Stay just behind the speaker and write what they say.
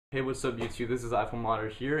Hey, what's up YouTube? This is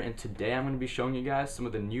iPhonemodder here, and today I'm going to be showing you guys some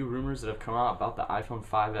of the new rumors that have come out about the iPhone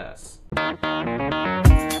 5S.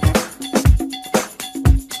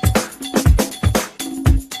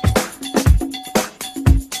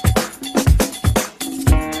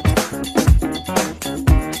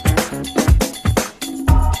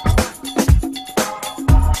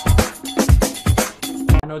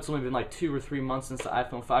 I know it's only been like 2 or 3 months since the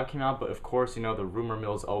iPhone 5 came out, but of course, you know, the rumor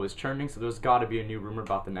mill is always churning, so there's got to be a new rumor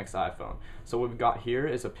about the next iPhone. So what we've got here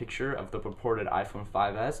is a picture of the purported iPhone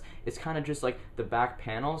 5S. It's kind of just like the back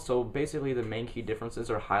panel, so basically the main key differences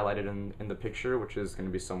are highlighted in the picture, which is going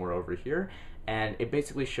to be somewhere over here. And it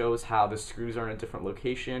basically shows how the screws are in a different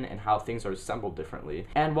location and how things are assembled differently.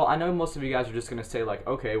 And while I know most of you guys are just going to say like,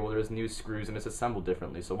 okay, well there's new screws and it's assembled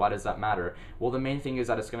differently, so why does that matter? Well, the main thing is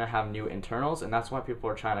that it's going to have new internals, and that's why people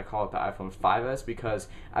are trying to call it the iPhone 5S, because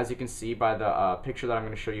as you can see by the picture that I'm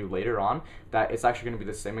going to show you later on, that it's actually going to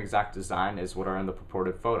be the same exact design as what are in the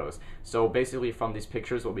purported photos. So basically from these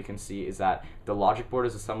pictures what we can see is that the logic board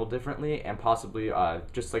is assembled differently, and possibly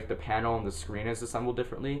just like the panel and the screen is assembled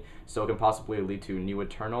differently, so it can possibly lead to new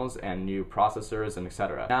internals and new processors and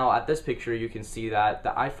etc. Now at this picture you can see that the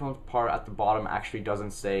iPhone part at the bottom actually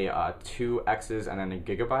doesn't say 2 X's and then a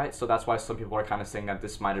gigabyte, so that's why some people are kind of saying that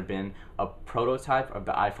this might have been a prototype of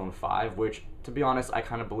the iPhone 5, which to be honest, I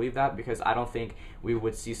kind of believe that, because I don't think we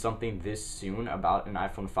would see something this soon about an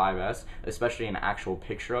iPhone 5S, especially an actual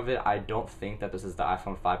picture of it. I don't think that this is the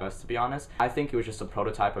iPhone 5S, to be honest. I think it was just a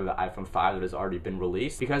prototype of the iPhone 5 that has already been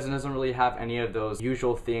released, because it doesn't really have any of those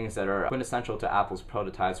usual things that are quintessential to Apple's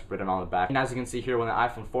prototypes written on the back. And as you can see here, when the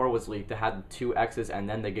iPhone 4 was leaked, it had the 2 X's and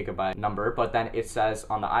then the gigabyte number, but then it says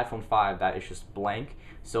on the iPhone 5 that it's just blank.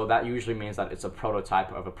 So that usually means that it's a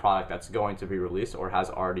prototype of a product that's going to be released or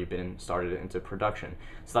has already been started into production.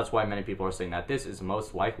 So that's why many people are saying that this is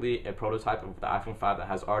most likely a prototype of the iPhone 5 that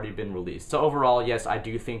has already been released. So overall, yes, I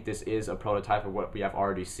do think this is a prototype of what we have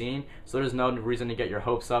already seen. So there's no reason to get your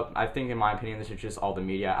hopes up. I think in my opinion this is just all the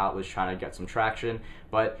media outlets trying to get some traction.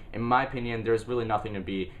 But in my opinion, there's really nothing to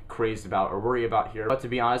be crazed about or worry about here. But to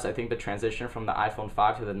be honest, I think the transition from the iPhone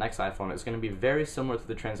 5 to the next iPhone is going to be very similar to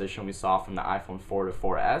the transition we saw from the iPhone 4 to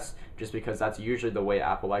 4S, just because that's usually the way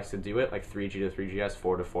Apple likes to do it, like 3G to 3GS,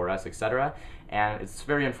 4 to 4S, etc. And it's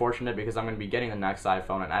very unfortunate because I'm going to be getting the next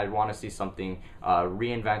iPhone and I want to see something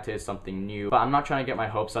reinvented, something new. But I'm not trying to get my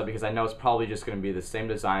hopes up, because I know it's probably just going to be the same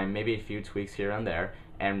design, maybe a few tweaks here and there,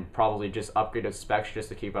 and probably just upgraded specs just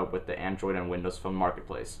to keep up with the Android and Windows Phone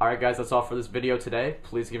marketplace. Alright guys, that's all for this video today.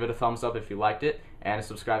 Please give it a thumbs up if you liked it, and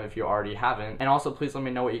subscribe if you already haven't. And also please let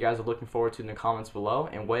me know what you guys are looking forward to in the comments below,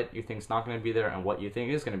 and what you think is not going to be there and what you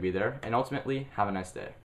think is going to be there. And ultimately, have a nice day.